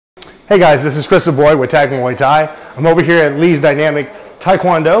Hey guys, this is Chris Aboy with T.A.G Muay Thai. I'm over here at Lee's Dynamic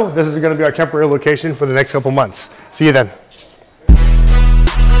Taekwondo. This is going to be our temporary location for the next couple months. See you then.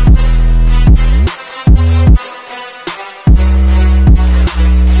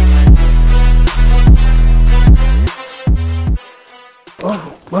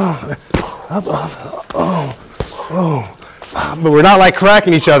 But we're not like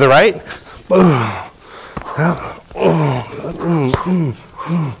cracking each other, right?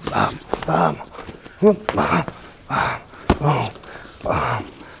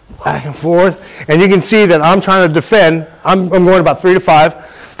 Back and forth, and you can see that I'm trying to defend. I'm going about 3 to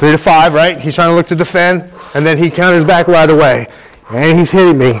 5, right? He's trying to look to defend, and then he counters back right away, and he's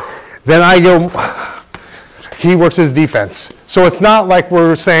hitting me. Then I go, he works his defense. So it's not like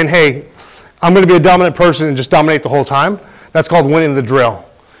we're saying, hey, I'm going to be a dominant person and just dominate the whole time. That's called winning the drill,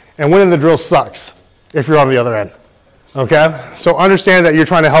 and winning the drill sucks if you're on the other end. Okay, so understand that you're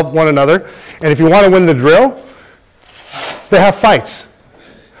trying to help one another, and if you want to win the drill, they have fights.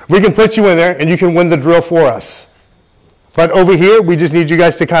 We can put you in there and you can win the drill for us. But over here, we just need you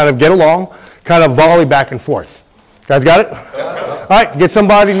guys to kind of get along, kind of volley back and forth. Guys got it? Yeah. All right, get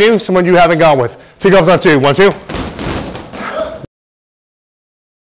somebody new, someone you haven't gone with. Kick offs on 2. 1, 2.